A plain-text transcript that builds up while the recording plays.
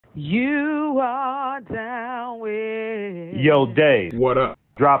You are down with. Yo, Dave. What up?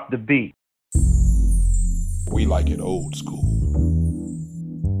 Drop the beat. We like it old school.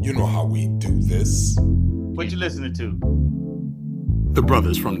 You know how we do this. What you listening to? The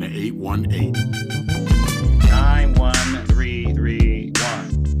brothers from the 818. 91331.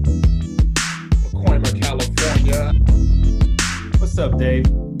 Pacoima, California. What's up, Dave?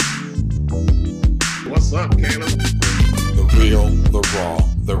 What's up, Caleb? The real, the raw,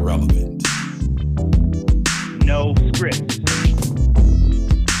 the relevant. No script.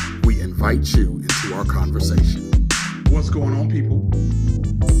 We invite you into our conversation. What's going on, people?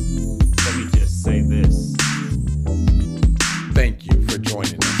 Let me just say this. Thank you for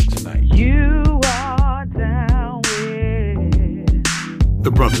joining us tonight. You are down with.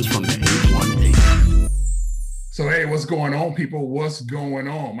 The brothers from the 818. So, hey, what's going on, people? What's going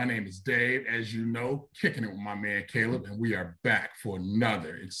on? My name is Dave, as you know, kicking it with my man Caleb, and we are back for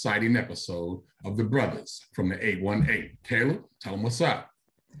another exciting episode of The Brothers from the 818. Caleb, tell them what's up.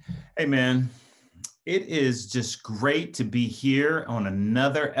 Hey, man, it is just great to be here on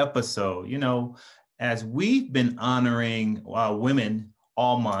another episode. You know, as we've been honoring women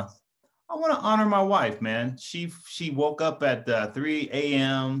all month, I want to honor my wife, man. She woke up at 3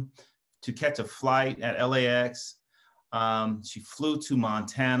 a.m. to catch a flight at LAX. She flew to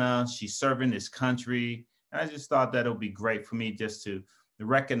Montana. She's serving this country. And I just thought that it would be great for me just to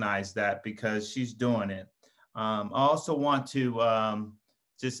recognize that because she's doing it. I also want to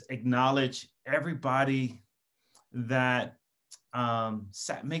just acknowledge everybody that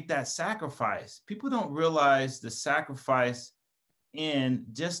make that sacrifice. People don't realize the sacrifice in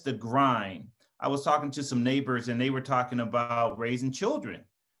just the grind. I was talking to some neighbors and they were talking about raising children.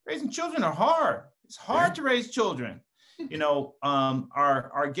 Raising children are hard. It's hard to raise children. You know,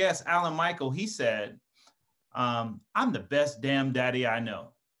 our guest, Alan Michael, he said, I'm the best damn daddy I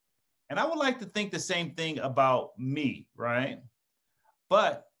know. And I would like to think the same thing about me, right?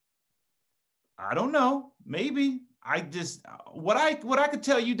 But I don't know, maybe what I could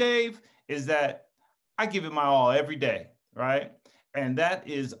tell you, Dave, is that I give it my all every day, right? And that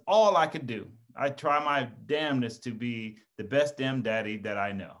is all I could do. I try my damnedest to be the best damn daddy that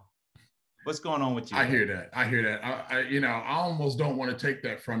I know. What's going on with you? I hear that. I almost don't want to take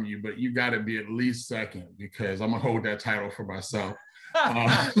that from you, but you got to be at least second because I'm going to hold that title for myself.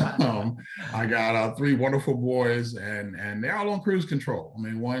 I got 3 wonderful boys and they're all on cruise control. I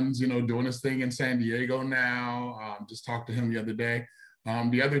mean, one's, doing his thing in San Diego now. Just talked to him the other day.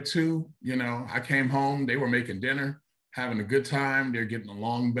 The other 2, I came home, they were making dinner, having a good time. They're getting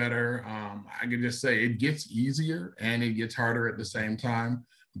along better. I can just say it gets easier and it gets harder at the same time.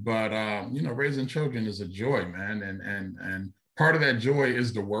 But, raising children is a joy, man. And part of that joy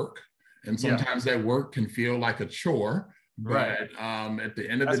is the work. And sometimes that work can feel like a chore. But right. At the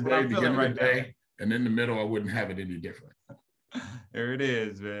end of the day, beginning of the day, and in the middle, I wouldn't have it any different. There it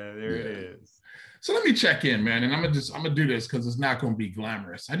is, man. There it is. So let me check in, man. And I'm gonna do this because it's not gonna be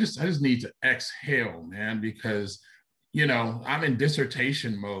glamorous. I just need to exhale, man, because I'm in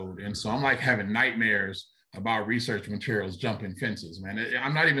dissertation mode. And so I'm like having nightmares about research materials jumping fences, man.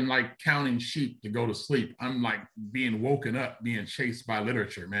 I'm not even like counting sheep to go to sleep. I'm like being woken up, being chased by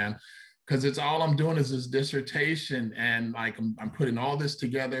literature, man. Because it's all I'm doing is this dissertation. And like I'm putting all this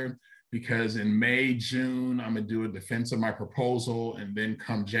together because in May, June, I'm gonna do a defense of my proposal. And then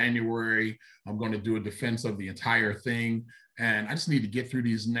come January, I'm gonna do a defense of the entire thing. And I just need to get through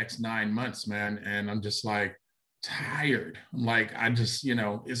these next 9 months, man. And I'm just like, tired. Like I just,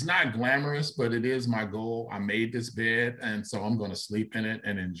 it's not glamorous, but it is my goal. I made this bed, and so I'm going to sleep in it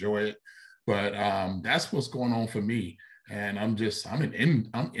and enjoy it. But that's what's going on for me. And I'm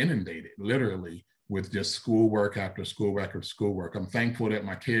inundated literally with just schoolwork after schoolwork after schoolwork. I'm thankful that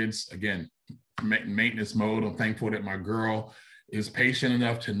my kids, again, maintenance mode. I'm thankful that my girl is patient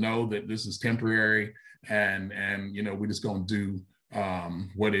enough to know that this is temporary, and we're just going to do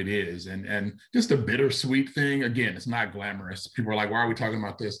what it is. And just a bittersweet thing. Again, it's not glamorous. People are like, why are we talking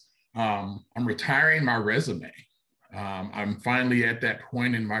about this? I'm retiring my resume. I'm finally at that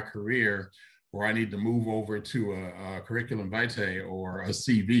point in my career where I need to move over to a curriculum vitae or a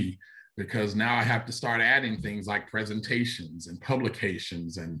CV, because now I have to start adding things like presentations and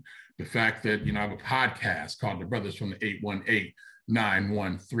publications, and the fact that, I have a podcast called The Brothers from the 818.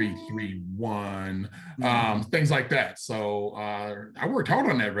 91331, things like that. So I worked hard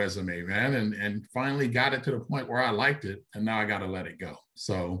on that resume, man, and finally got it to the point where I liked it, and now I got to let it go.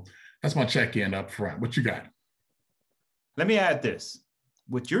 So that's my check-in up front. What you got? Let me add this.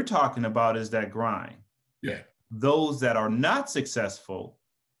 What you're talking about is that grind. Yeah. Those that are not successful,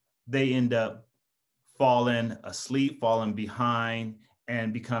 they end up falling asleep, falling behind,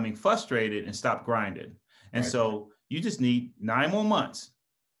 and becoming frustrated and stop grinding. And Right. so you just need 9 more months.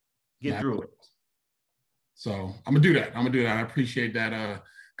 Get through it. So I'm gonna do that. I appreciate that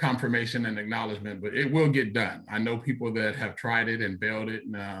confirmation and acknowledgement, but it will get done. I know people that have tried it and failed it,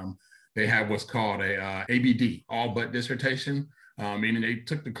 and they have what's called a ABD, all but dissertation, meaning they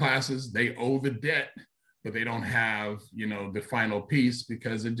took the classes, they owe the debt, but they don't have, the final piece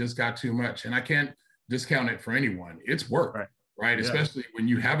because it just got too much. And I can't discount it for anyone. It's work, right? Yeah. Especially when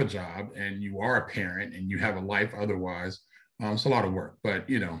you have a job and you are a parent and you have a life otherwise. It's a lot of work, but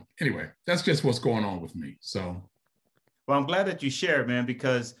anyway, that's just what's going on with me. So, well, I'm glad that you shared, man,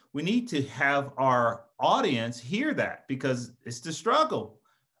 because we need to have our audience hear that, because it's the struggle.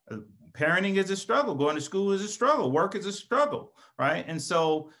 Parenting is a struggle. Going to school is a struggle. Work is a struggle, right? And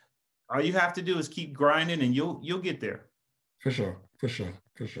so, all you have to do is keep grinding, and you'll get there. For sure.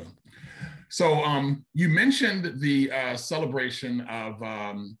 So, you mentioned the celebration of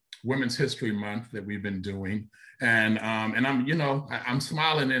Women's History Month that we've been doing. And I'm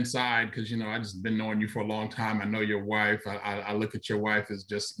smiling inside because, I just been knowing you for a long time. I know your wife. I look at your wife as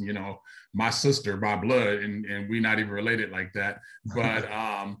just, my sister by blood, and we're not even related like that. But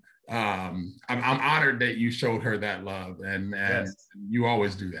I'm honored that you showed her that love, and yes. You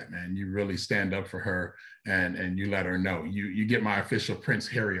always do that, man. You really stand up for her, and you let her know. You get my official Prince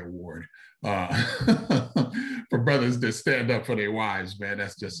Harry Award. For brothers that stand up for their wives, man,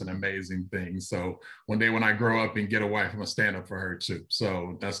 that's just an amazing thing. So one day when I grow up and get a wife, I'm gonna stand up for her too.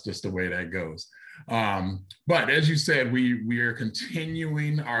 So that's just the way that goes. But as you said, we are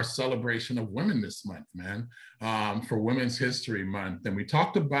continuing our celebration of women this month, man, for Women's History Month. And we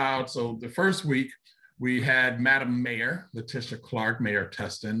talked about, so the first week, we had Madam Mayor, Letitia Clark, Mayor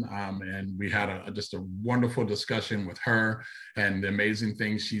Tustin, and we had just a wonderful discussion with her and the amazing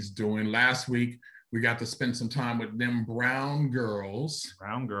things she's doing. Last week, we got to spend some time with them Brown girls.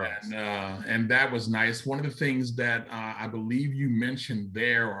 And that was nice. One of the things that I believe you mentioned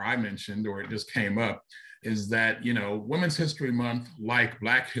there, or I mentioned, or it just came up, is that, Women's History Month, like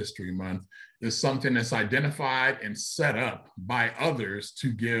Black History Month, is something that's identified and set up by others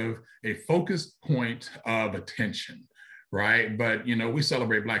to give a focused point of attention, right? But, we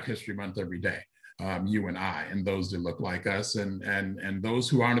celebrate Black History Month every day, you and I, and those that look like us, and those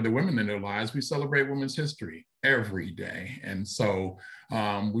who honor the women in their lives. We celebrate women's history every day. And so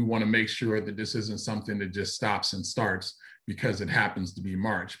we want to make sure that this isn't something that just stops and starts because it happens to be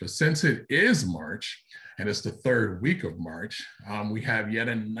March. But since it is March, and it's the third week of March, we have yet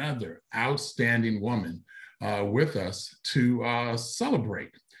another outstanding woman with us to celebrate.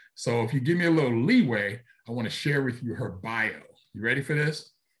 So if you give me a little leeway, I want to share with you her bio. You ready for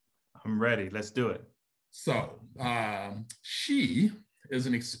this? I'm ready. Let's do it. So she is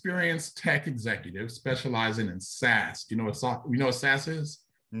an experienced tech executive specializing in SaaS. You know what SaaS is?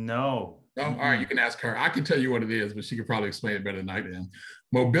 No. Oh, all right, you can ask her. I can tell you what it is, but she could probably explain it better than I can.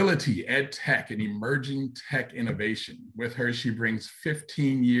 Mobility, ed tech, and emerging tech innovation. With her, she brings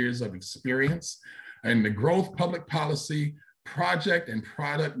 15 years of experience in the growth, public policy, project, and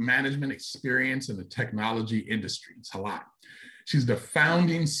product management experience in the technology industry. It's a lot. She's the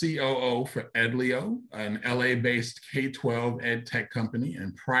founding COO for Edlio, an LA-based K-12 ed tech company.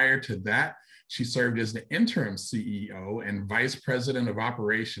 And prior to that, she served as the interim CEO and vice president of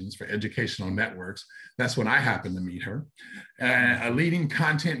operations for Educational Networks. That's when I happened to meet her. A leading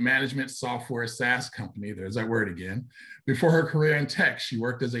content management software SaaS company, there's that word again. Before her career in tech, she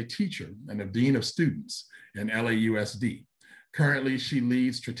worked as a teacher and a dean of students in LAUSD. Currently, she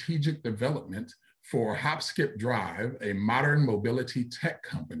leads strategic development for Hop Skip Drive, a modern mobility tech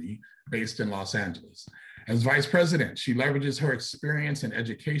company based in Los Angeles. As vice president, she leverages her experience in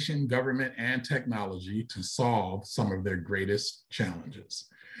education, government, and technology to solve some of their greatest challenges.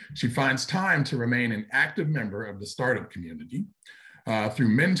 She finds time to remain an active member of the startup community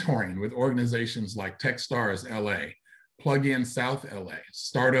through mentoring with organizations like Techstars LA, Plug-in South LA,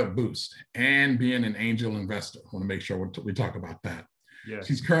 Startup Boost, and being an angel investor. I want to make sure we talk about that. Yes.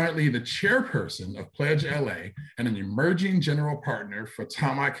 She's currently the chairperson of Pledge LA and an emerging general partner for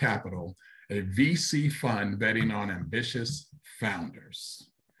Tama Capital, a VC fund betting on ambitious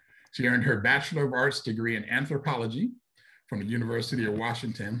founders. She earned her Bachelor of Arts degree in anthropology from the University of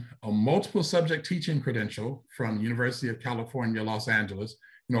Washington, a multiple subject teaching credential from the University of California, Los Angeles.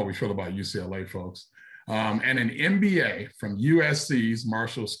 You know what we feel about UCLA, folks. And an MBA from USC's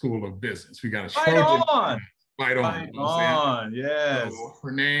Marshall School of Business. We got a Trojan. Fight on, yes. So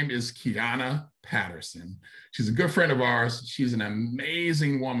her name is Kiana Patterson. She's a good friend of ours. She's an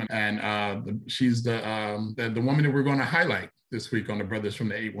amazing woman, and she's the woman that we're going to highlight this week on the Brothers from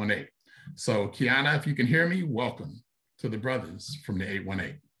the 818. So Kiana, if you can hear me, welcome to the brothers from the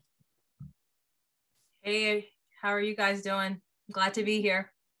 818. Hey, how are you guys doing? I'm glad to be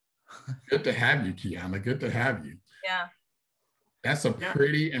here. Good to have you, Kiana. Good to have you. Yeah. That's a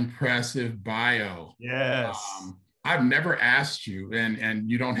pretty impressive bio. Yes. I've never asked you, and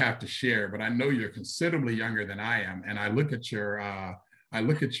you don't have to share, but I know you're considerably younger than I am. And I look at your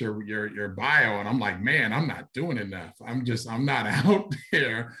bio and I'm like, man, I'm not doing enough. I'm not out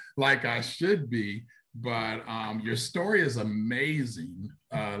there like I should be. But your story is amazing.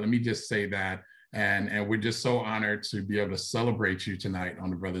 Let me just say that. And we're just so honored to be able to celebrate you tonight on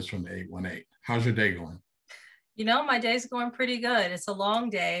the Brothers from the 818. How's your day going? You know, my day's going pretty good. It's a long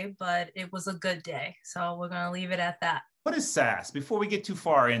day, but it was a good day. So we're going to leave it at that. What is SaaS? Before we get too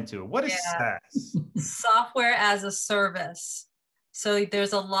far into it, what is SaaS? Software as a service. So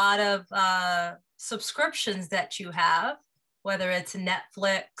there's a lot of subscriptions that you have, whether it's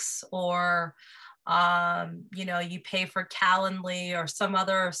Netflix or, you know, you pay for Calendly or some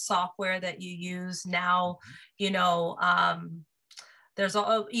other software that you use now, you know, there's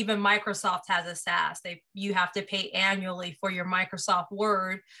even Microsoft has a SaaS. You have to pay annually for your Microsoft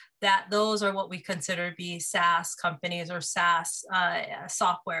Word. Those are what we consider to be SaaS companies or SaaS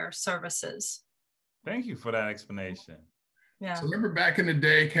software services. Thank you for that explanation. Yeah. So remember back in the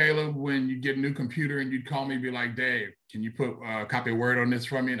day, Caleb, when you get a new computer and you'd call me and be like, Dave, can you put a copy of Word on this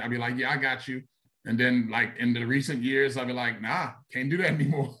for me? And I'd be like, yeah, I got you. And then like in the recent years, I'd be like, nah, can't do that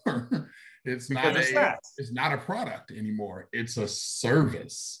anymore. It's not a product anymore. It's a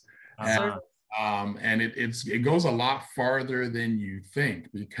service. And it goes a lot farther than you think,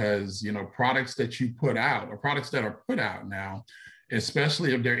 because, you know, products that you put out or products that are put out now,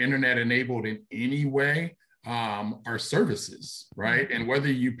 especially if they're internet enabled in any way, are services, right? And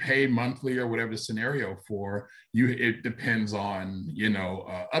whether you pay monthly or whatever the scenario for you, it depends on, you know,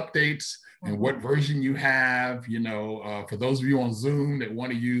 updates and what version you have. You know, for those of you on Zoom that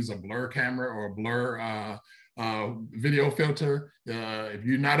want to use a blur camera or a blur video filter, if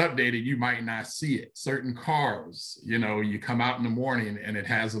you're not updated, you might not see it. Certain cars, you know, you come out in the morning and it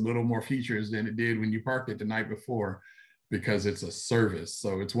has a little more features than it did when you parked it the night before, because it's a service.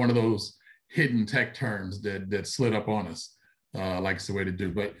 So it's one of those hidden tech terms that slid up on us, like it's the way to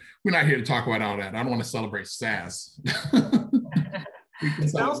do. But we're not here to talk about all that. I don't want to celebrate SaaS.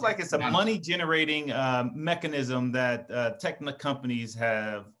 It sounds like it's a money generating mechanism that tech companies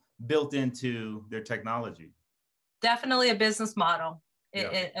have built into their technology. Definitely a business model,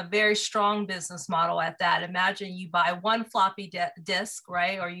 a very strong business model at that. Imagine you buy one floppy disk,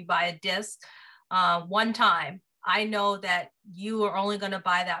 right? Or you buy a disk one time. I know that you are only going to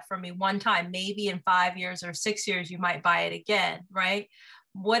buy that from me one time. Maybe in 5 years or 6 years, you might buy it again, right?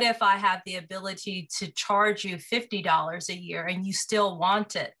 What if I have the ability to charge you $50 a year and you still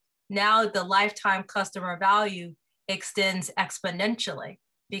want it? Now the lifetime customer value extends exponentially,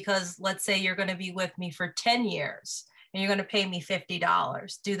 because let's say you're going to be with me for 10 years and you're going to pay me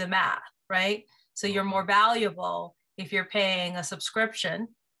 $50. Do the math, right? So you're more valuable if you're paying a subscription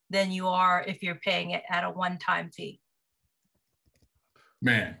than you are if you're paying it at a one-time fee.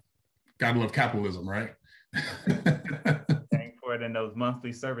 Man, gotta love capitalism, right? Paying for it in those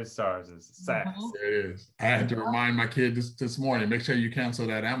monthly service charges. SaaS. It is. I had to remind my kid this morning, make sure you cancel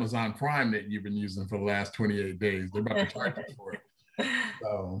that Amazon Prime that you've been using for the last 28 days. They're about to charge you for it.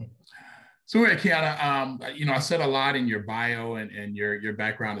 So anyway, Kiana, you know, I said a lot in your bio, and your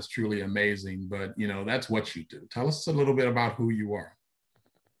background is truly amazing, but you know, that's what you do. Tell us a little bit about who you are.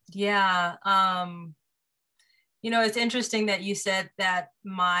 Yeah. You know, it's interesting that you said that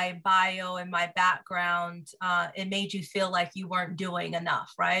my bio and my background, it made you feel like you weren't doing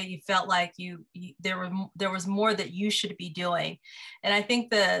enough, right? You felt like there was more that you should be doing. And I think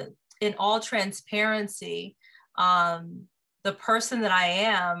that in all transparency, the person that I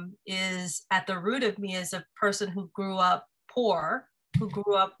am is at the root of me is a person who grew up poor, who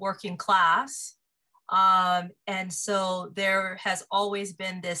grew up working class. And so there has always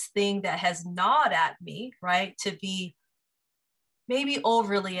been this thing that has gnawed at me, right? To be maybe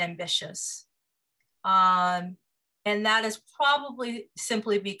overly ambitious. And that is probably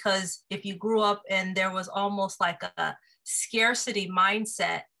simply because if you grew up and there was almost like a scarcity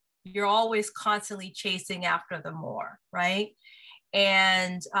mindset, you're always constantly chasing after the more, right?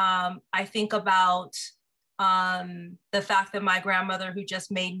 And I think about the fact that my grandmother, who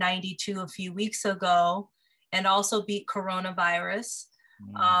just made 92 a few weeks ago and also beat coronavirus,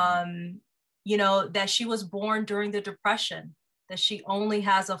 you know, that she was born during the Depression, that she only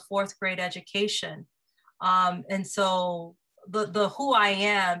has a 4th grade education. And so the who I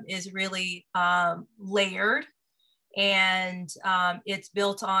am is really layered. And it's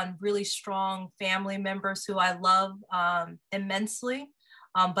built on really strong family members who I love immensely,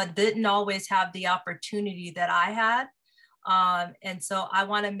 but didn't always have the opportunity that I had. And so I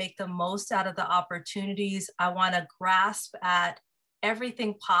want to make the most out of the opportunities. I want to grasp at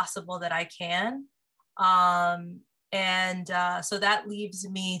everything possible that I can. So that leaves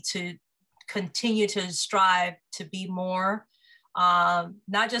me to continue to strive to be more,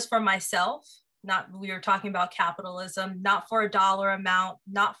 not just for myself, we were talking about capitalism, not for a dollar amount,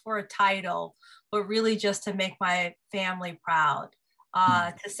 not for a title, but really just to make my family proud,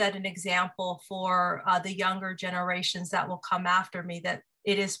 to set an example for the younger generations that will come after me, that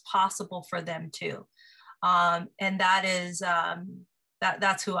it is possible for them too. And that is,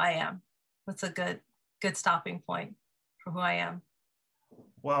 that's who I am. That's a good stopping point for who I am.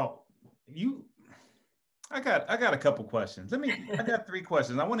 Well, I got a couple questions. I got 3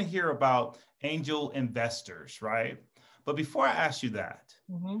 questions. I want to hear about angel investors, right? But before I ask you that,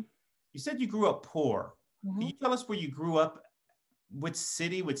 you said you grew up poor. Can you tell us where you grew up? Which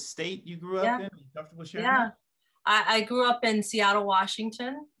city, which state you grew up in? Are you comfortable sharing that? I grew up in Seattle,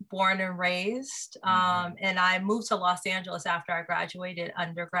 Washington, born and raised. And I moved to Los Angeles after I graduated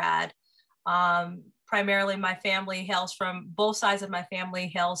undergrad. Primarily my family both sides of my family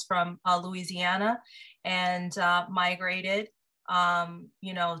hails from Louisiana, and migrated,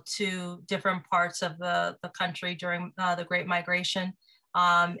 to different parts of the country during the Great Migration.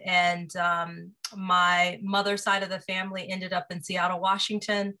 My mother's side of the family ended up in Seattle,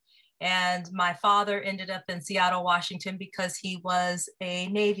 Washington. And my father ended up in Seattle, Washington because he was a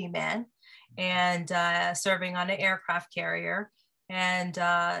Navy man and serving on an aircraft carrier. And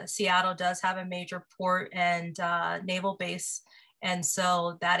Seattle does have a major port and naval base. And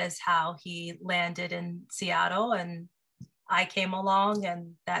so that is how he landed in Seattle. And I came along,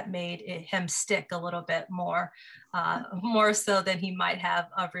 and that made him stick a little bit more, more so than he might have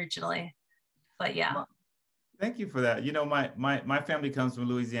originally. But yeah. Thank you for that. My family comes from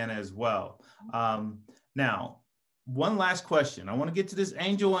Louisiana as well. Now, one last question. I want to get to this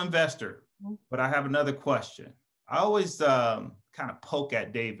angel investor, but I have another question. I always kind of poke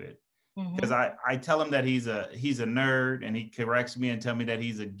at David because I tell him that he's a nerd, and he corrects me and tell me that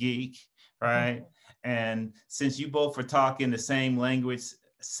he's a geek, right? And since you both are talking the same language,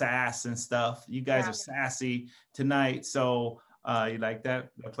 sass and stuff, you guys are sassy tonight. So you like that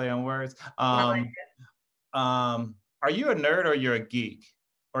play on words? I like it. Are you a nerd or you're a geek,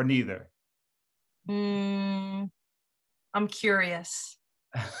 or neither? I'm curious.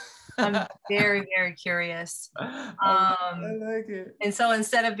 I'm very, very curious. I like it. And so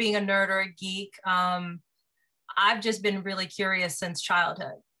instead of being a nerd or a geek, I've just been really curious since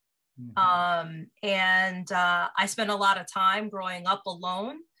childhood. I spent a lot of time growing up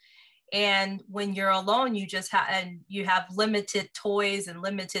alone. And when you're alone, you just have limited toys and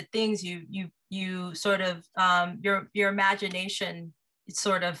limited things. You sort of, your imagination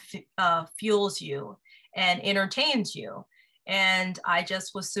sort of fuels you and entertains you. And I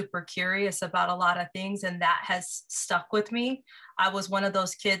just was super curious about a lot of things, and that has stuck with me. I was one of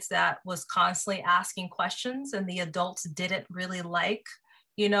those kids that was constantly asking questions, and the adults didn't really like,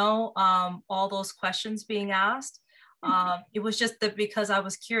 all those questions being asked. It was just that because I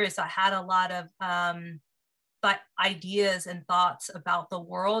was curious, I had a lot of ideas and thoughts about the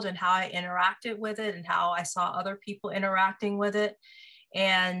world and how I interacted with it and how I saw other people interacting with it.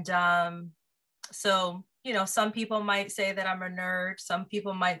 And so, some people might say that I'm a nerd. Some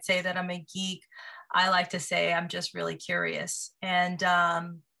people might say that I'm a geek. I like to say I'm just really curious. And,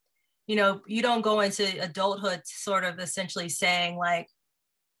 you don't go into adulthood sort of essentially saying like,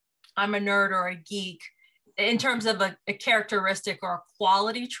 I'm a nerd or a geek in terms of a characteristic or a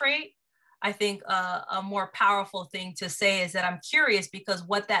quality trait. I think a more powerful thing to say is that I'm curious, because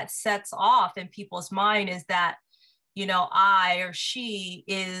what that sets off in people's mind is that, I or she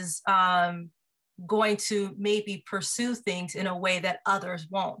is going to maybe pursue things in a way that others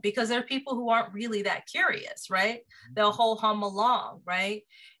won't, because there are people who aren't really that curious, right? They'll hum along, right?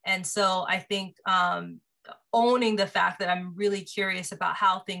 And so I think owning the fact that I'm really curious about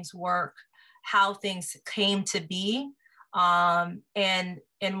how things work, how things came to be, and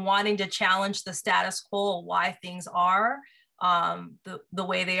wanting to challenge the status quo, why things are the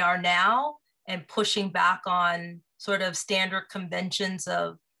way they are now, and pushing back on sort of standard conventions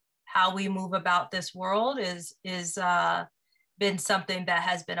of how we move about this world is been something that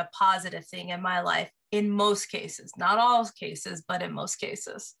has been a positive thing in my life in most cases, not all cases, but in most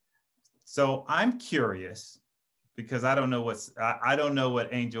cases. So I'm curious, because I don't know what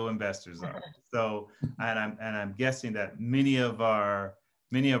angel investors are. So, and I'm guessing that many of our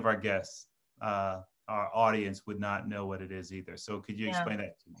guests are our audience would not know what it is either. So could you explain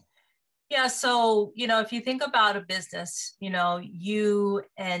that to me? Yeah. So, if you think about a business, you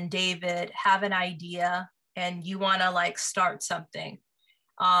and David have an idea and you want to like start something.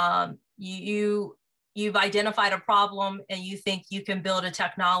 You've identified a problem and you think you can build a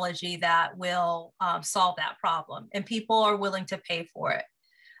technology that will solve that problem, and people are willing to pay for it.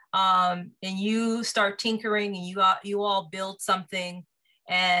 And you start tinkering and you all build something.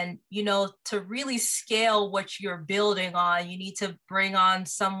 And, to really scale what you're building on, you need to bring on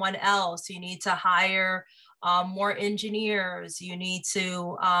someone else. You need to hire more engineers. You need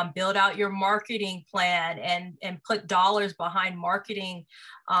to build out your marketing plan and put dollars behind marketing,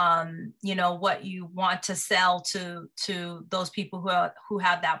 what you want to sell to those people who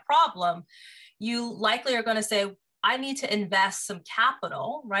have that problem. You likely are going to say, I need to invest some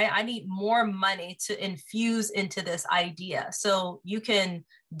capital, right? I need more money to infuse into this idea. So you can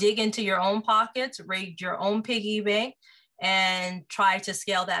dig into your own pockets, raid your own piggy bank, and try to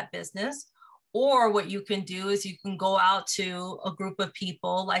scale that business. Or what you can do is you can go out to a group of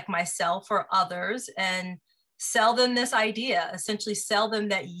people like myself or others and sell them this idea, essentially sell them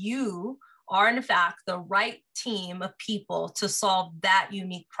that you are in fact the right team of people to solve that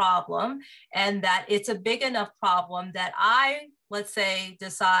unique problem, and that it's a big enough problem that I, let's say,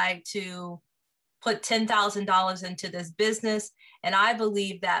 decide to put $10,000 into this business. And I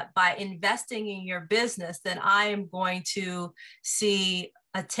believe that by investing in your business, then I am going to see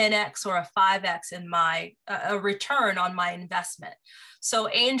a 10x or a 5x in a return on my investment. So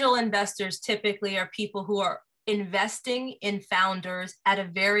angel investors typically are people who are investing in founders at a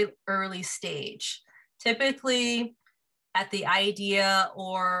very early stage, typically at the idea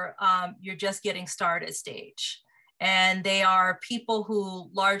or you're just getting started stage. And they are people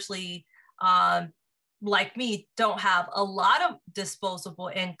who largely, like me, don't have a lot of disposable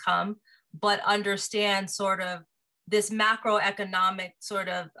income, but understand sort of this macroeconomic sort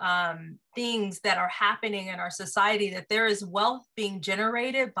of things that are happening in our society, that there is wealth being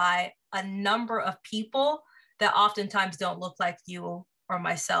generated by a number of people that oftentimes don't look like you or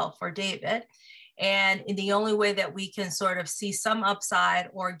myself or David. And the only way that we can sort of see some upside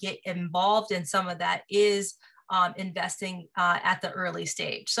or get involved in some of that is investing at the early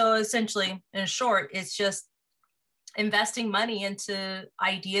stage. So essentially, in short, it's just investing money into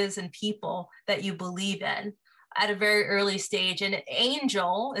ideas and people that you believe in at a very early stage. And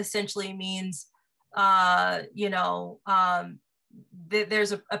angel essentially means,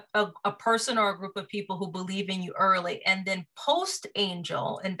 there's a person or a group of people who believe in you early. And then post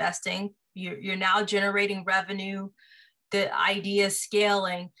angel investing, you're now generating revenue, the idea is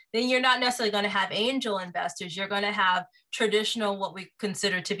scaling. Then you're not necessarily going to have angel investors. You're going to have traditional, what we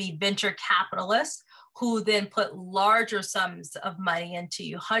consider to be venture capitalists, who then put larger sums of money into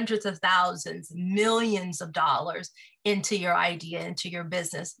you, hundreds of thousands, millions of dollars into your idea, into your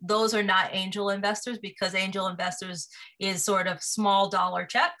business. Those are not angel investors, because angel investors is sort of small dollar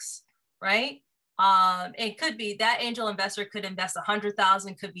checks, right? It could be that angel investor could invest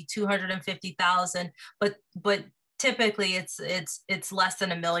 100,000, could be 250,000, but typically it's less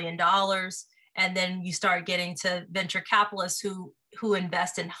than $1 million. And then you start getting to venture capitalists who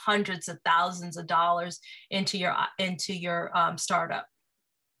invest in hundreds of thousands of dollars into your startup.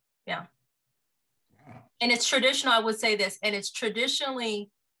 Yeah. Wow. And it's traditional, I would say this, and it's traditionally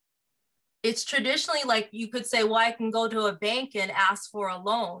like, you could say, well, I can go to a bank and ask for a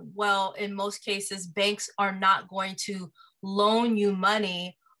loan. Well, in most cases, banks are not going to loan you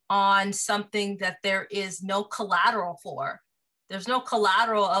money on something that there is no collateral for. There's no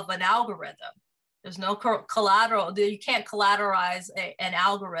collateral of an algorithm. There's no collateral. You can't collateralize an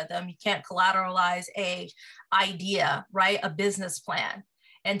algorithm. You can't collateralize a idea, right? A business plan.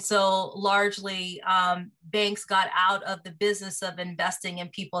 And so largely banks got out of the business of investing in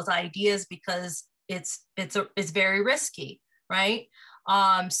people's ideas because it's very risky, right?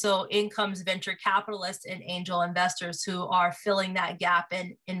 So in comes venture capitalists and angel investors who are filling that gap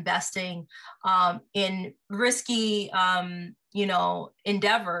and investing in risky,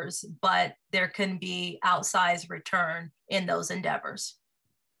 endeavors, but there can be outsized return in those endeavors.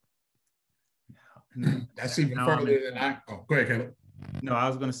 That's even further than go ahead, Caleb. No, I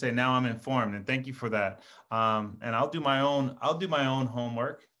was going to say, now I'm informed, and thank you for that. And I'll do my own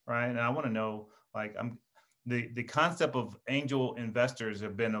homework, right? And I want to know, like, the concept of angel investors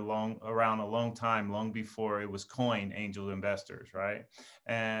have been around a long time, long before it was coined angel investors, right?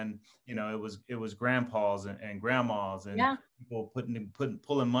 And it was grandpas and grandmas and people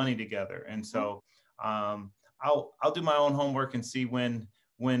pulling money together. And so I'll do my own homework and see when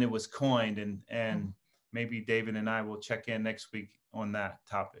it was coined, and maybe David and I will check in next week on that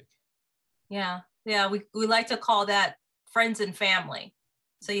topic. Yeah. Yeah, we like to call that friends and family.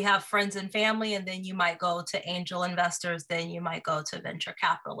 So you have friends and family, and then you might go to angel investors, then you might go to venture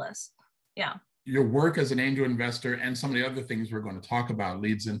capitalists. Yeah. Your work as an angel investor and some of the other things we're going to talk about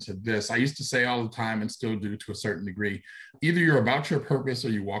leads into this. I used to say all the time, and still do to a certain degree, either you're about your purpose or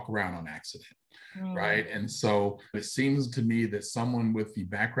you walk around on accident. Right. And so it seems to me that someone with the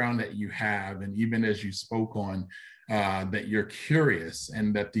background that you have, and even as you spoke on, that you're curious,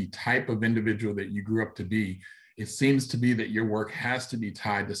 and that the type of individual that you grew up to be, it seems to be that your work has to be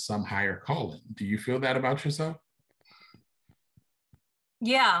tied to some higher calling. Do you feel that about yourself?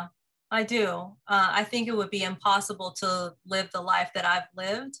 Yeah, I do. I think it would be impossible to live the life that I've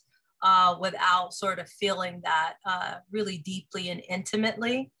lived without sort of feeling that really deeply and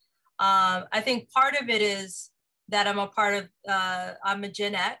intimately. I think part of it is that I'm a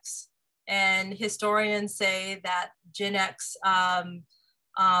Gen X, and historians say that Gen X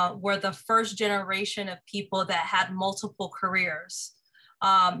were the first generation of people that had multiple careers,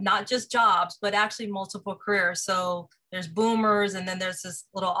 not just jobs, but actually multiple careers. So there's boomers, and then there's this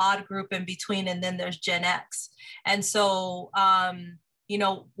little odd group in between, and then there's Gen X. And so,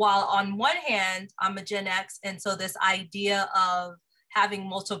 while on one hand, I'm a Gen X, and so this idea of having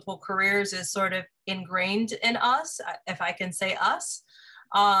multiple careers is sort of ingrained in us, if I can say us.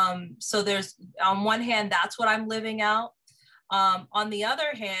 So there's, on one hand, that's what I'm living out. On the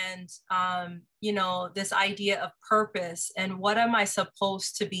other hand, this idea of purpose and what am I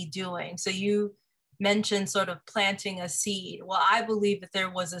supposed to be doing? So you mentioned sort of planting a seed. Well, I believe that there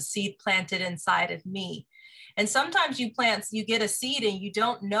was a seed planted inside of me. And sometimes you get a seed and you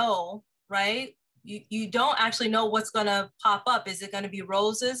don't know, right? You don't actually know what's going to pop up. Is it going to be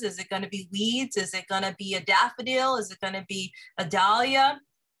roses? Is it going to be weeds? Is it going to be a daffodil? Is it going to be a dahlia?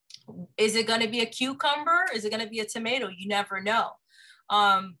 Is it going to be a cucumber? Is it going to be a tomato? You never know.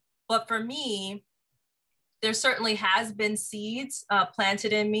 But for me, there certainly has been seeds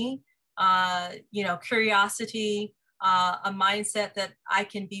planted in me, curiosity, a mindset that I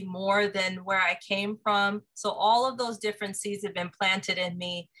can be more than where I came from. So all of those different seeds have been planted in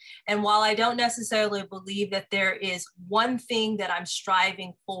me. And while I don't necessarily believe that there is one thing that I'm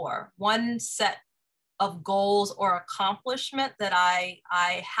striving for, one set of goals or accomplishment that I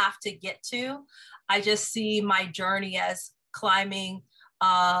have to get to, I just see my journey as climbing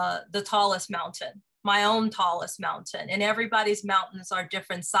the tallest mountain, my own tallest mountain. And everybody's mountains are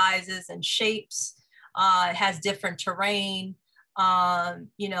different sizes and shapes. It has different terrain,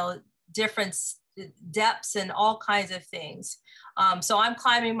 different depths and all kinds of things. So I'm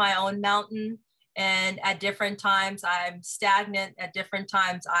climbing my own mountain, and at different times I'm stagnant. At different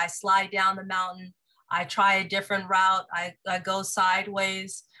times I slide down the mountain. I try a different route. I go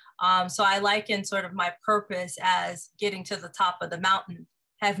sideways. So I liken sort of my purpose as getting to the top of the mountain.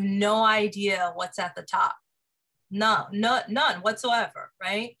 Have no idea what's at the top. None whatsoever,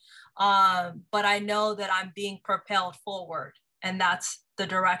 right? But I know that I'm being propelled forward, and that's the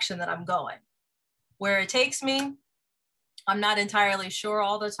direction that I'm going. Where it takes me, I'm not entirely sure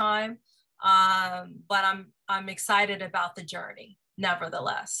all the time, but I'm excited about the journey,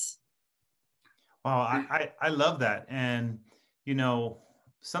 nevertheless. Wow, I love that. And,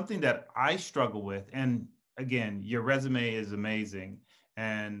 something that I struggle with, and again, your resume is amazing.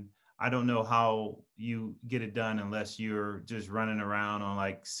 And I don't know how you get it done unless you're just running around on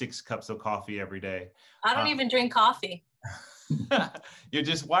like 6 cups of coffee every day. I don't even drink coffee. You're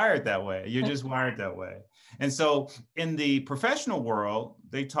just wired that way. You're just wired that way. And so in the professional world,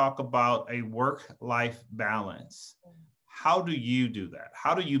 they talk about a work-life balance. How do you do that?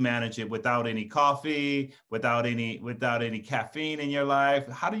 How do you manage it without any coffee, without any caffeine in your life?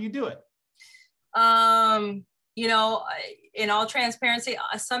 How do you do it? In all transparency,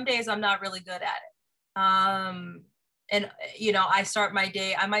 some days I'm not really good at it. I might start my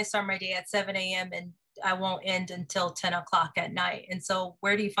day at 7 a.m. and I won't end until 10 o'clock at night. And so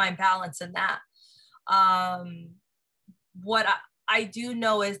where do you find balance in that? What I do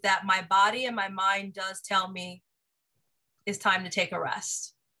know is that my body and my mind does tell me it's time to take a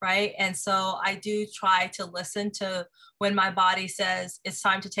rest, right? And so I do try to listen to when my body says it's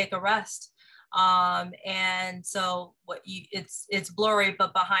time to take a rest. And so it's blurry,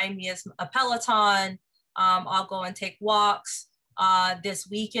 but behind me is a Peloton. I'll go and take walks. This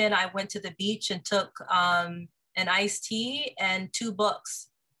weekend, I went to the beach and took an iced tea and 2 books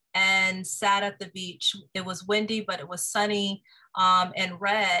and sat at the beach. It was windy, but it was sunny and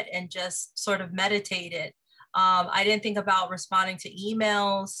read and just sort of meditated. I didn't think about responding to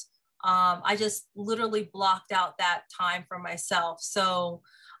emails. I just literally blocked out that time for myself. So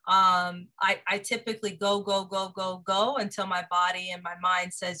I typically go until my body and my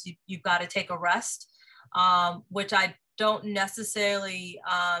mind says you've got to take a rest, which I don't necessarily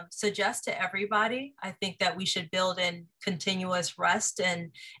suggest to everybody. I think that we should build in continuous rest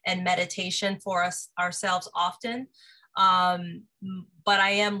and meditation for ourselves often. But I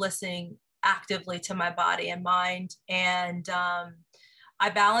am listening actively to my body and mind, and I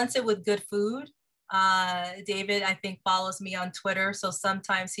balance it with good food. David, I think, follows me on Twitter, so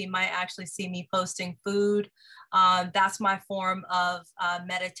sometimes he might actually see me posting food. That's my form of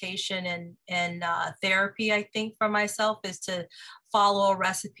meditation and therapy, I think, for myself, is to follow a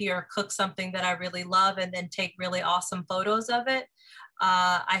recipe or cook something that I really love and then take really awesome photos of it.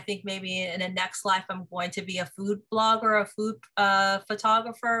 I think maybe in a next life, I'm going to be a food blogger, a food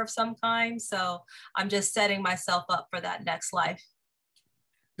photographer of some kind. So I'm just setting myself up for that next life.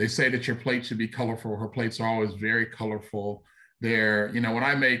 They say that your plate should be colorful. Her plates are always very colorful. They're, you know, when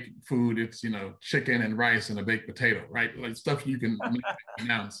I make food, it's, you know, chicken and rice and a baked potato, right? Like stuff you can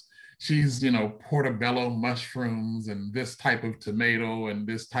pronounce. She's, you know, portobello mushrooms and this type of tomato and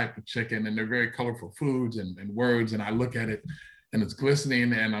this type of chicken. And they're very colorful foods and words. And I look at it and it's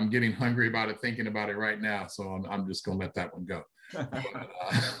glistening and I'm getting hungry about it, thinking about it right now. So I'm just going to let that one go.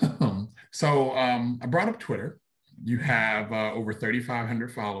 I brought up Twitter. You have over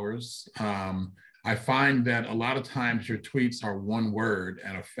 3,500 followers. I find that a lot of times your tweets are one word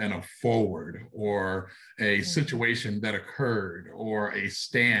and a forward, or a situation that occurred, or a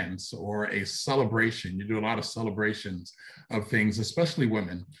stance, or a celebration. You do a lot of celebrations of things, especially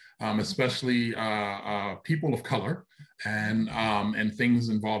women, especially people of color, and things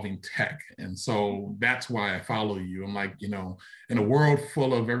involving tech. And so that's why I follow you. I'm like, you know, in a world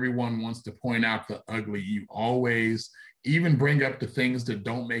full of everyone wants to point out the ugly, you always even bring up the things that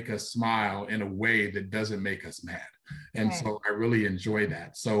don't make us smile in a way that doesn't make us mad. And so I really enjoy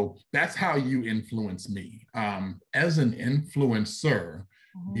that. So that's how you influence me. As an influencer,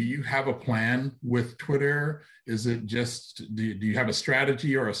 do you have a plan with Twitter? Is it just, do you have a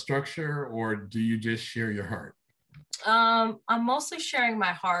strategy or a structure, or do you just share your heart? I'm mostly sharing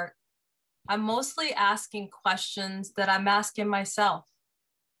my heart. I'm mostly asking questions that I'm asking myself,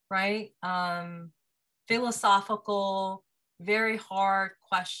 right? Philosophical, very hard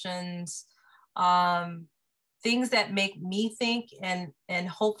questions, things that make me think, and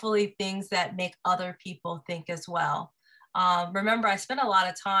hopefully things that make other people think as well. Remember, I spent a lot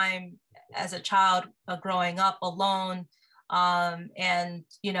of time as a child growing up alone. And,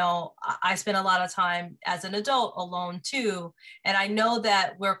 you know, I spent a lot of time as an adult alone too. And I know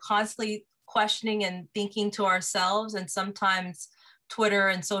that we're constantly questioning and thinking to ourselves, and sometimes Twitter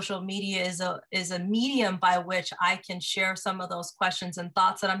and social media is a medium by which I can share some of those questions and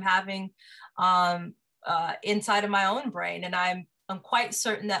thoughts that I'm having inside of my own brain. And I'm quite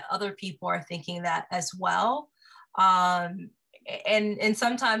certain that other people are thinking that as well. And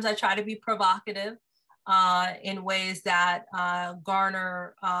sometimes I try to be provocative in ways that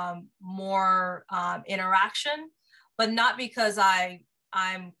garner more interaction, but not because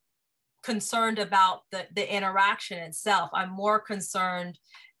I'm concerned about the interaction itself. I'm more concerned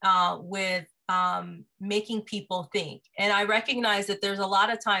with making people think. And I recognize that there's a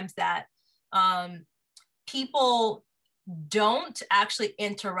lot of times that people don't actually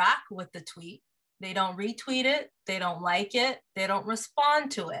interact with the tweet. They don't retweet it, they don't like it, they don't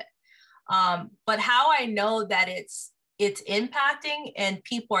respond to it. But how I know that it's impacting and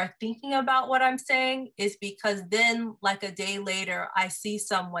people are thinking about what I'm saying is because then, like a day later, I see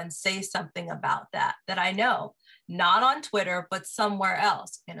someone say something about that I know, not on Twitter, but somewhere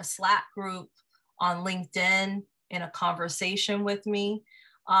else, in a Slack group, on LinkedIn, in a conversation with me.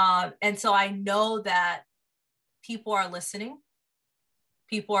 And so I know that people are listening,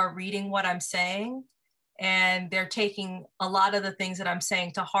 people are reading what I'm saying, and they're taking a lot of the things that I'm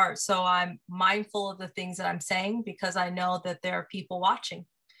saying to heart. So I'm mindful of the things that I'm saying because I know that there are people watching.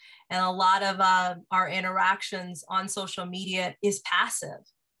 And a lot of our interactions on social media is passive.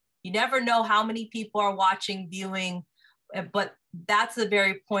 You never know how many people are watching, viewing, but that's the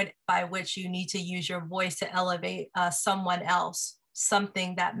very point by which you need to use your voice to elevate someone else,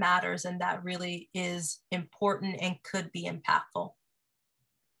 something that matters and that really is important and could be impactful.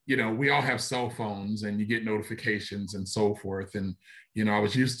 You know, we all have cell phones and you get notifications and so forth. And, you know, I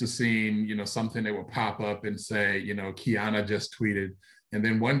was used to seeing, you know, something that would pop up and say, you know, Kiana just tweeted. And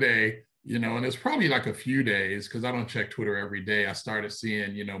then one day, you know, and it's probably like a few days because I don't check Twitter every day. I started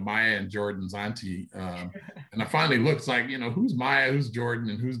seeing, you know, Maya and Jordan's auntie. And I finally looked like, you know, who's Maya, who's Jordan,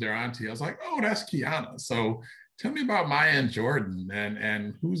 and who's their auntie? I was like, oh, that's Kiana. So Tell me about Maya and Jordan,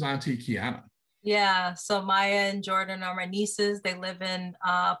 and who's Auntie Kiana? Yeah, so Maya and Jordan are my nieces. They live in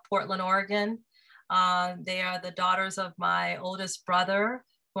Portland, Oregon. They are the daughters of my oldest brother,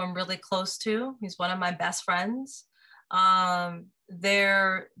 who I'm really close to. He's one of my best friends.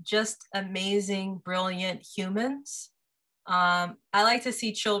 They're just amazing, brilliant humans. I like to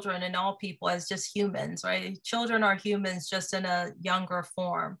see children and all people as just humans, right? Children are humans just in a younger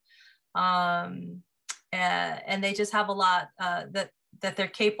form. And they just have a lot that they're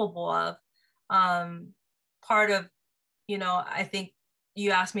capable of. Part of, I think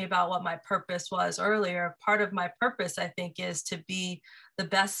you asked me about what my purpose was earlier. Part of my purpose, I think, is to be the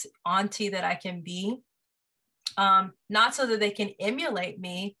best auntie that I can be. Not so that they can emulate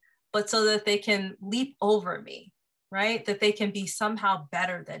me, but so that they can leap over me, right? That they can be somehow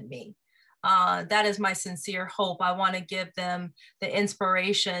better than me. That is my sincere hope. I want to give them the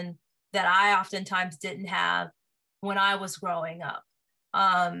inspiration that I oftentimes didn't have when I was growing up.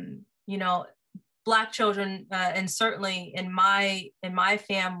 Black children, and certainly in my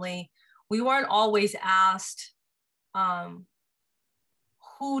family, we weren't always asked,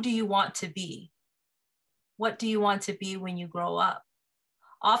 who do you want to be? What do you want to be when you grow up?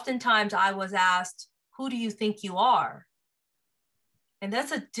 Oftentimes I was asked, who do you think you are? And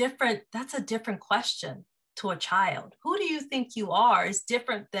that's a different question to a child. Who do you think you are is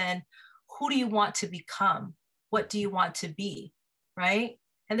different than who do you want to become? What do you want to be, right?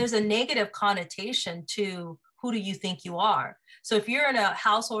 And there's a negative connotation to who do you think you are? So if you're in a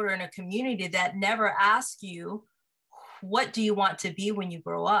household or in a community that never asks you, what do you want to be when you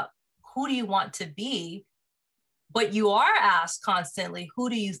grow up? Who do you want to be? But you are asked constantly, who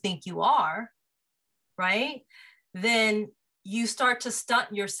do you think you are, right? Then you start to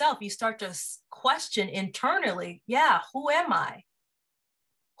stunt yourself. You start to question internally, yeah, who am I?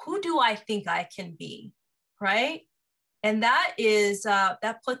 Who do I think I can be, right? And that is,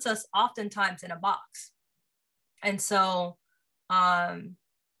 that puts us oftentimes in a box. And so I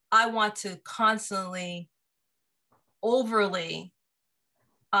want to constantly, overly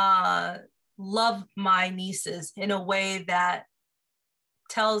love my nieces in a way that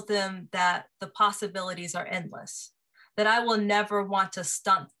tells them that the possibilities are endless, that I will never want to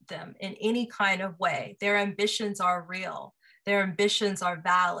stunt them in any kind of way. Their ambitions are real. Their ambitions are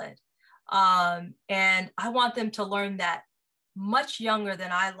valid. And I want them to learn that much younger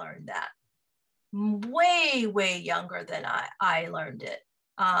than I learned that, way, way younger than I learned it.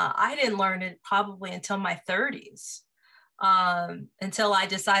 I didn't learn it probably until my 30s, until I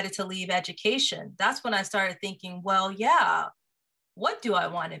decided to leave education. That's when I started thinking, well, yeah, what do I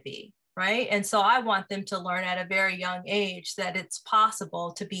want to be, right? And so I want them to learn at a very young age that it's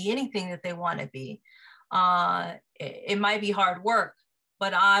possible to be anything that they want to be. It might be hard work,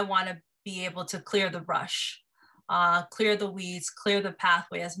 but I want to be able to clear the brush, clear the weeds, clear the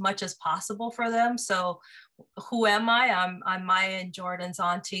pathway as much as possible for them. So who am I? I'm Maya and Jordan's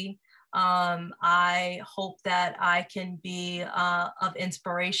auntie. I hope that I can be of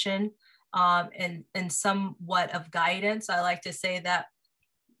inspiration and somewhat of guidance. I like to say that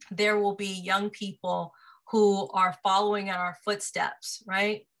there will be young people who are following in our footsteps,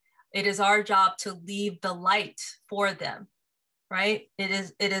 right? It is our job to leave the light for them, right?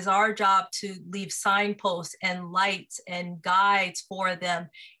 It is our job to leave signposts and lights and guides for them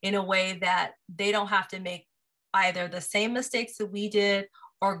in a way that they don't have to make either the same mistakes that we did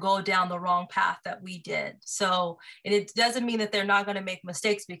or go down the wrong path that we did. So, and it doesn't mean that they're not going to make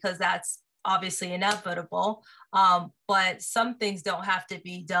mistakes, because that's obviously inevitable. But some things don't have to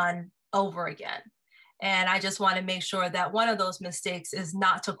be done over again. And I just want to make sure that one of those mistakes is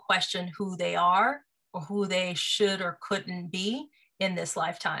not to question who they are or who they should or couldn't be in this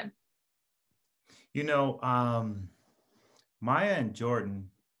lifetime. You know, Maya and Jordan,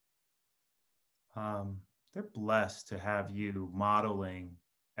 they're blessed to have you modeling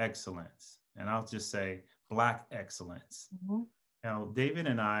excellence. And I'll just say Black excellence. Mm-hmm. Now, David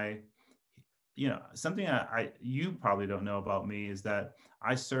and I, you know, something you probably don't know about me is that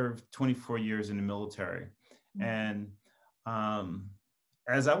I served 24 years in the military. Mm-hmm. And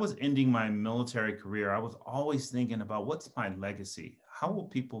as I was ending my military career, I was always thinking about what's my legacy? How will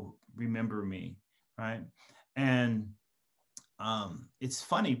people remember me, right? And it's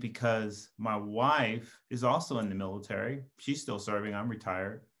funny because my wife is also in the military. She's still serving. I'm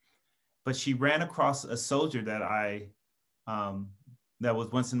retired. But she ran across a soldier that that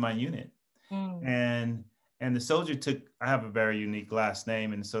was once in my unit. Mm. And the soldier I have a very unique last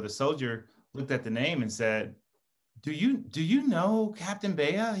name. And so the soldier looked at the name and said, do you know Captain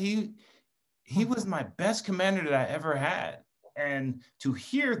Bea? He was my best commander that I ever had. And to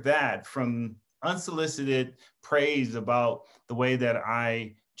hear that from unsolicited praise about the way that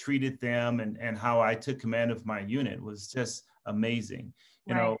I treated them and how I took command of my unit was just amazing.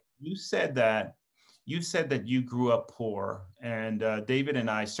 You know, you said that you grew up poor, and David and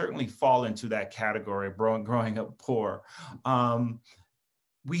I certainly fall into that category of growing up poor.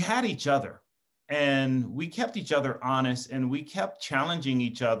 We had each other, and we kept each other honest, and we kept challenging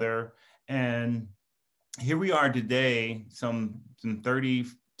each other. And here we are today, some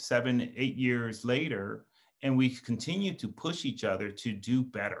 37, 8 years later, and we continue to push each other to do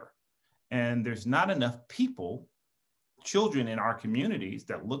better. And there's not enough people, children in our communities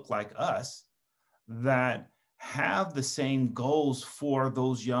that look like us, that have the same goals for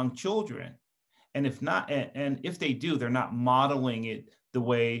those young children. And if not, and if they do, they're not modeling it the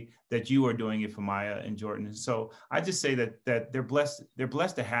way that you are doing it for Maya and Jordan. So I just say that they're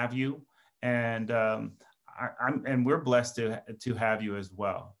blessed to have you, and and we're blessed to have you as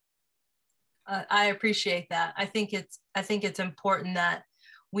well. I appreciate that. I think it's important that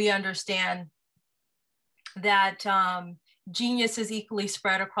we understand that genius is equally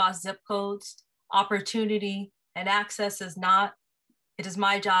spread across zip codes. Opportunity and access is not. It is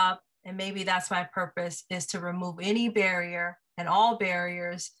my job, and maybe that's my purpose, is to remove any barrier and all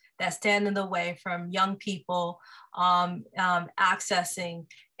barriers that stand in the way from young people accessing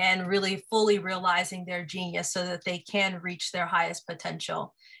and really fully realizing their genius so that they can reach their highest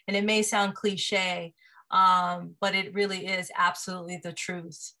potential. And it may sound cliche, but it really is absolutely the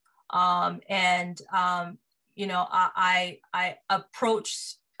truth. You know, I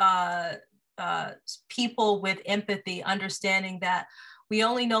approach people with empathy, understanding that we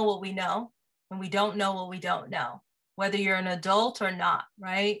only know what we know and we don't know what we don't know, whether you're an adult or not,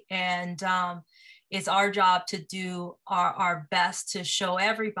 right? And it's our job to do our best to show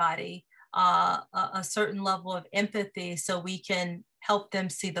everybody a certain level of empathy so we can help them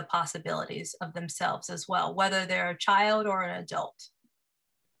see the possibilities of themselves as well, whether they're a child or an adult.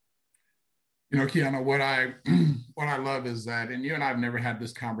 You know, Kiana, what I love is that, and you and I have never had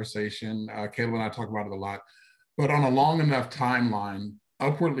this conversation, Caleb and I talk about it a lot, but on a long enough timeline,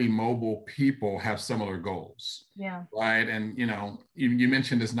 upwardly mobile people have similar goals. Yeah. Right. And, you know, you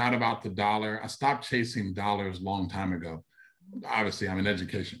mentioned it's not about the dollar. I stopped chasing dollars a long time ago. Obviously, I'm in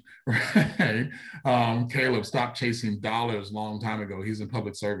education, right? Caleb stopped chasing dollars a long time ago. He's in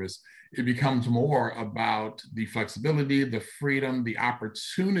public service. It becomes more about the flexibility, the freedom, the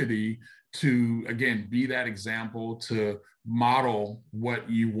opportunity to, again, be that example, to model what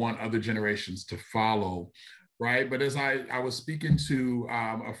you want other generations to follow, right? But as I was speaking to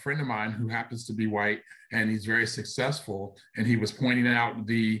a friend of mine who happens to be white, and he's very successful, and he was pointing out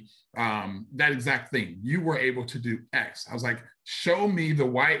that exact thing. You were able to do X. I was like, show me the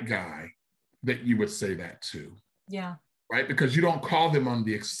white guy that you would say that to. Yeah. Right? Because you don't call them on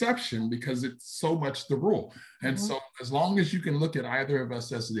the exception because it's so much the rule. And so as long as you can look at either of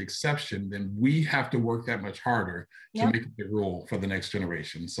us as the exception, then we have to work that much harder to make it the rule for the next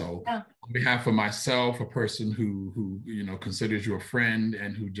generation. So on behalf of myself, a person who you know considers you a friend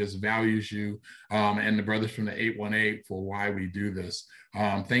and who just values you, and the brothers from the 818 for why we do this,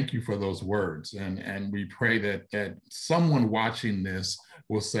 thank you for those words. And we pray that someone watching this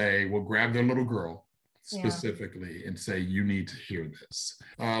will say, will grab their little girl specifically and say, you need to hear this.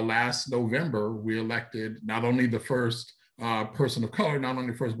 Last November, we elected not only the first person of color, not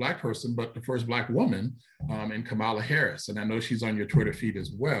only the first Black person, but the first Black woman in Kamala Harris. And I know she's on your Twitter feed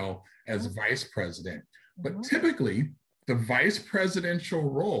as well as vice president. But typically, the vice presidential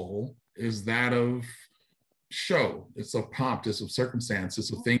role is that of show. It's of pomp, it's of circumstance,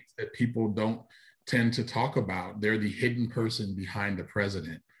 it's of things that people don't tend to talk about. They're the hidden person behind the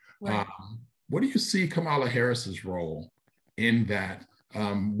president. Right. What do you see Kamala Harris's role in that,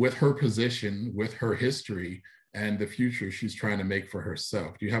 with her position, with her history, and the future she's trying to make for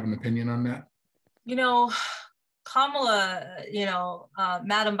herself? Do you have an opinion on that? You know, Kamala,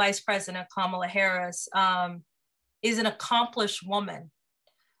 Madam Vice President Kamala Harris is an accomplished woman.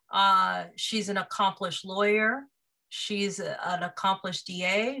 She's an accomplished lawyer. She's an accomplished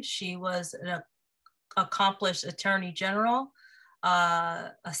DA. She was an accomplished attorney general,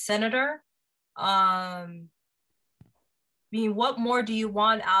 a senator. I mean, what more do you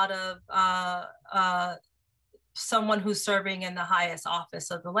want out of someone who's serving in the highest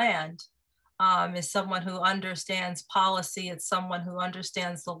office of the land? Is someone who understands policy. It's someone who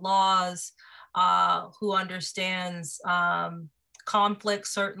understands the laws, who understands conflict,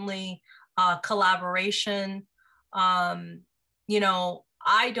 certainly, collaboration. You know,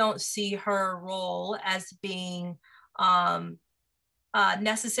 I don't see her role as being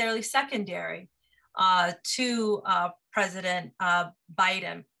necessarily secondary to President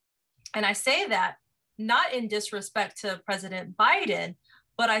Biden. And I say that not in disrespect to President Biden,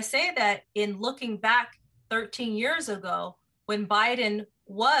 but I say that in looking back 13 years ago when Biden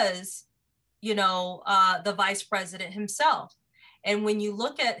was, the vice president himself. And when you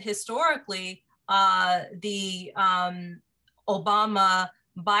look at historically, the Obama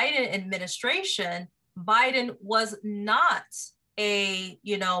Biden administration, Biden was not a,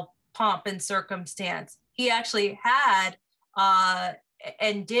 pomp and circumstance. He actually had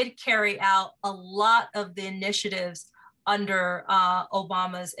and did carry out a lot of the initiatives under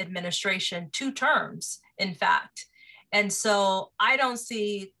Obama's administration, 2 terms, in fact. And so I don't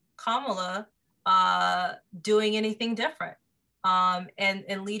see Kamala doing anything different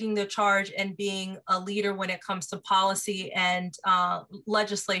and leading the charge and being a leader when it comes to policy and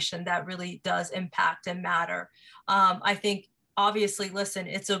legislation that really does impact and matter. I think, obviously, listen,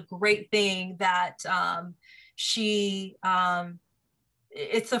 it's a great thing that she,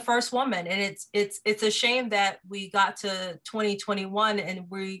 it's the first woman, and it's a shame that we got to 2021 and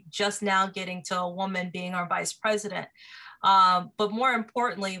we just now getting to a woman being our vice president. But more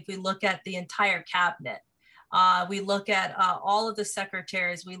importantly, if we look at the entire cabinet, we look at all of the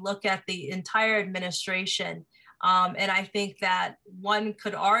secretaries, we look at the entire administration. And I think that one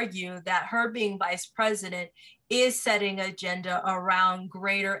could argue that her being vice president is setting an agenda around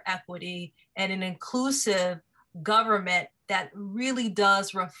greater equity and an inclusive government that really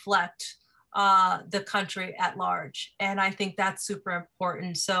does reflect the country at large. And I think that's super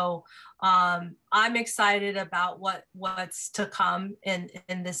important. So I'm excited about what's to come in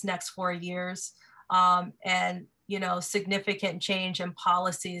this next 4 years. And, significant change in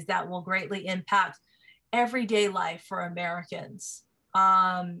policies that will greatly impact everyday life for Americans.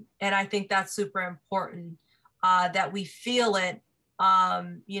 And I think that's super important that we feel it,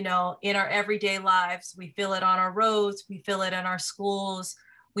 in our everyday lives. We feel it on our roads, we feel it in our schools,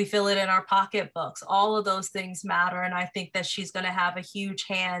 we feel it in our pocketbooks. All of those things matter. And I think that she's going to have a huge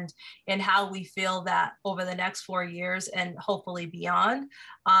hand in how we feel that over the next 4 years and hopefully beyond.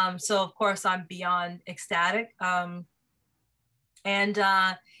 So of course I'm beyond ecstatic.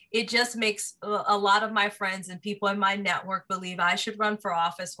 It just makes a lot of my friends and people in my network believe I should run for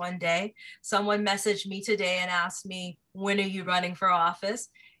office one day. Someone messaged me today and asked me, when are you running for office?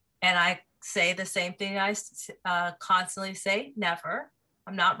 And I say the same thing I constantly say, never.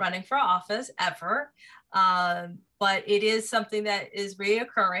 I'm not running for office ever. But it is something that is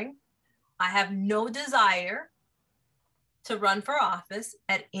reoccurring. I have no desire to run for office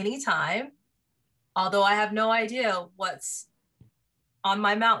at any time, although I have no idea what's on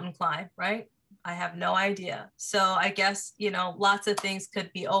my mountain climb, right? I have no idea. So I guess, lots of things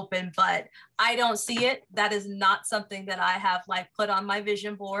could be open, but I don't see it. That is not something that I have put on my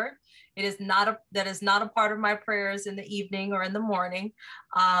vision board. That is not a part of my prayers in the evening or in the morning.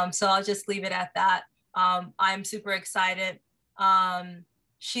 So I'll just leave it at that. I'm super excited.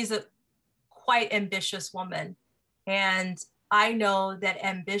 She's a quite ambitious woman. And I know that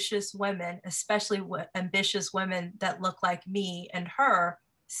ambitious women, especially ambitious women that look like me and her,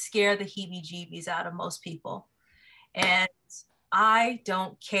 scare the heebie-jeebies out of most people. And I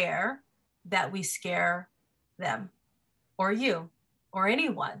don't care that we scare them or you or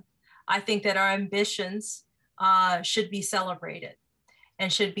anyone. I think that our ambitions should be celebrated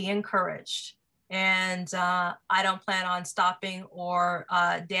and should be encouraged. And I don't plan on stopping or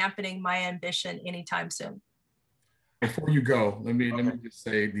dampening my ambition anytime soon. Before you go, let me just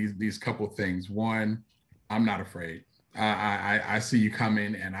say these couple of things. One, I'm not afraid. I see you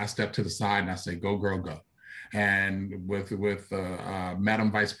coming, and I step to the side and I say, "Go, girl, go." And with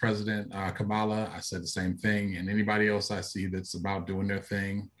Madam Vice President Kamala, I said the same thing. And anybody else I see that's about doing their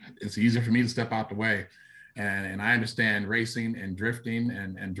thing, it's easier for me to step out the way. And I understand racing and drifting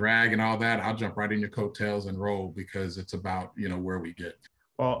and drag and all that. I'll jump right in your coattails and roll, because it's about where we get.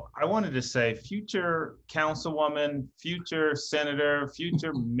 Well, I wanted to say future councilwoman, future senator,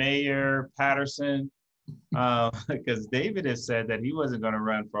 future Mayor Patterson, because David has said that he wasn't going to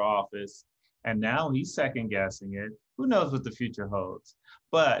run for office, and now he's second guessing it. Who knows what the future holds?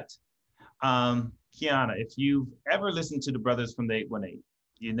 But Kiana, if you've ever listened to the Brothers from the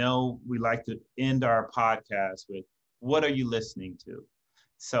 818, we like to end our podcast with, what are you listening to?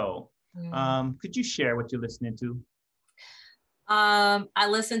 So could you share what you're listening to? I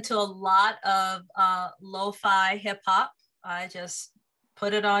listen to a lot of lo-fi hip hop. I just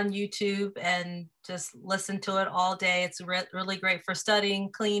put it on YouTube and just listen to it all day. It's really great for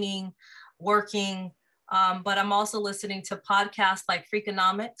studying, cleaning, working. But I'm also listening to podcasts like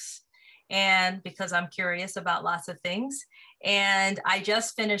Freakonomics, and because I'm curious about lots of things. And I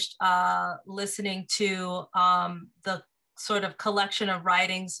just finished listening to the sort of collection of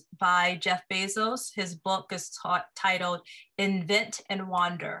writings by Jeff Bezos. His book is titled Invent and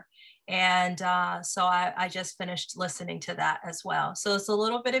Wander. And so I just finished listening to that as well. So it's a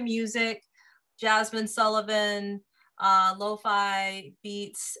little bit of music, Jasmine Sullivan, lo-fi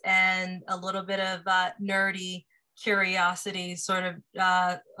beats, and a little bit of nerdy curiosity sort of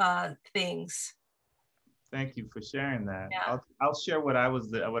things. Thank you for sharing that. Yeah. I'll share what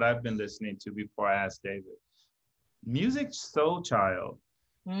I've been listening to before I ask David. Musiq Soulchild.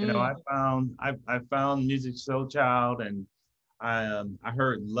 You know, I found Musiq Soulchild, and I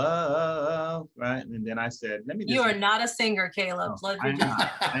heard Love, right? And then I said, let me just— You are not a singer, Caleb. No, I am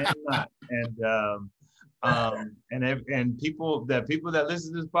not. And people that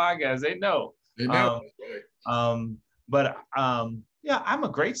listen to this podcast, they know. They know. Yeah, I'm a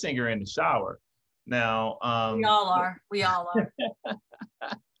great singer in the shower. Now, we all are. We all are.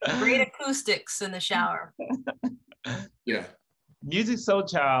 Great acoustics in the shower. Yeah. Musiq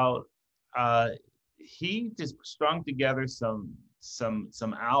Soulchild, he just strung together some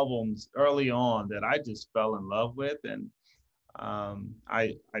albums early on that I just fell in love with, and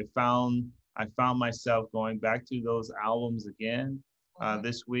I found myself going back to those albums again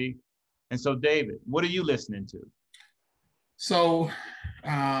this week. And so, David, what are you listening to? So,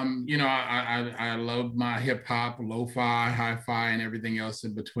 you know, I love my hip hop, lo-fi, hi-fi, and everything else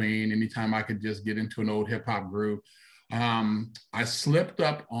in between. Anytime I could just get into an old hip hop groove. I slipped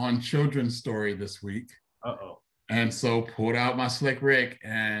up on Children's Story this week. And so pulled out my Slick Rick,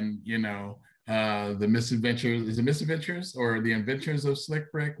 and, you know, the Misadventures, is it Misadventures or the Adventures of Slick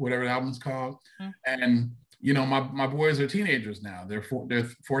Rick, whatever the album's called. And, you know, my boys are teenagers now. They're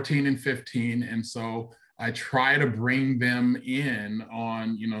 14 and 15. And so I try to bring them in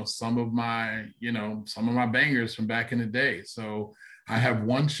on, you know, some of my bangers from back in the day. So I have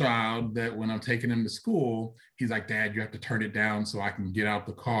one child that when I'm taking him to school, he's like, Dad, you have to turn it down so I can get out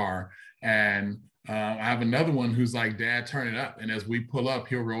the car. And I have another one who's like, Dad, turn it up. And as we pull up,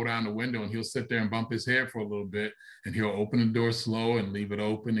 he'll roll down the window and he'll sit there and bump his head for a little bit. And he'll open the door slow and leave it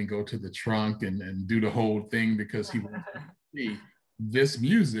open and go to the trunk and do the whole thing, because he wants to see this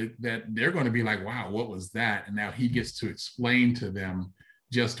music that they're going to be like, wow, what was that? And now he gets to explain to them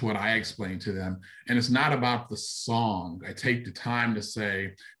just what I explained to them. And it's not about the song. I take the time to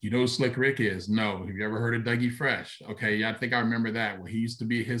say, you know who Slick Rick is? No. Have you ever heard of Dougie Fresh? Okay, yeah, I think I remember that. Well, he used to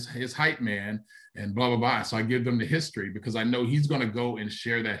be his hype man and blah, blah, blah. So I give them the history because I know he's going to go and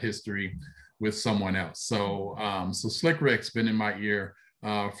share that history with someone else. So, so Slick Rick's been in my ear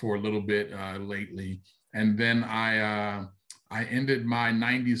for a little bit lately. And then I ended my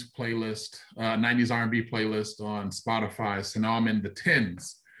 90s playlist, 90s R&B playlist on Spotify. So now I'm in the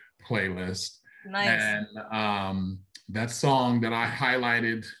 10s playlist. Nice. And that song that I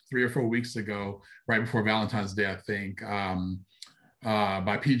highlighted 3 or 4 weeks ago, right before Valentine's Day, I think,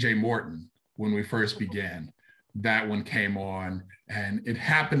 by PJ Morton, when we first began, that one came on, and it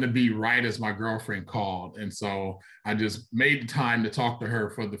happened to be right as my girlfriend called. And so I just made the time to talk to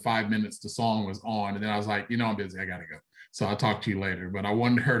her for the 5 minutes the song was on. And then I was like, you know, I'm busy, I gotta go. So I'll talk to you later. But I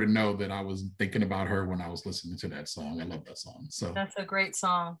wanted her to know that I was thinking about her when I was listening to that song. I love that song. So that's a great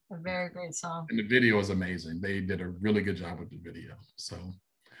song, a very great song. And the video is amazing. They did a really good job with the video. So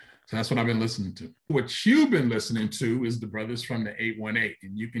that's what I've been listening to. What you've been listening to is the Brothers from the 818.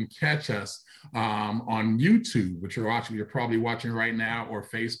 And you can catch us on YouTube, which you're probably watching right now, or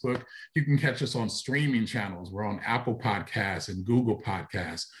Facebook. You can catch us on streaming channels. We're on Apple Podcasts and Google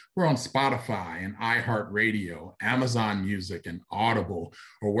Podcasts. We're on Spotify and iHeartRadio, Amazon Music, and Audible,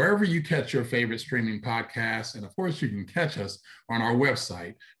 or wherever you catch your favorite streaming podcasts. And of course, you can catch us on our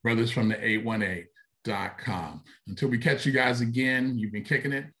website, brothersfromthe818.com. Until we catch you guys again, you've been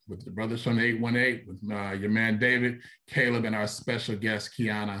kicking it with the Brothers from the 818 with your man David, Caleb, and our special guest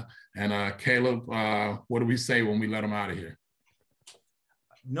Kiana. And Caleb, what do we say when we let them out of here?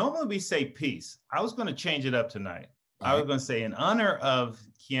 Normally we say peace. I was going to change it up tonight. I was going to say, in honor of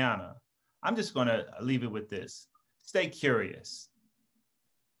Kiana, I'm just going to leave it with this: stay curious.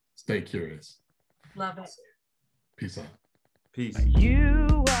 Stay curious. Love it. Peace out. Peace.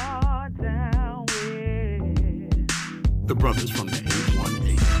 You are down with the Brothers from the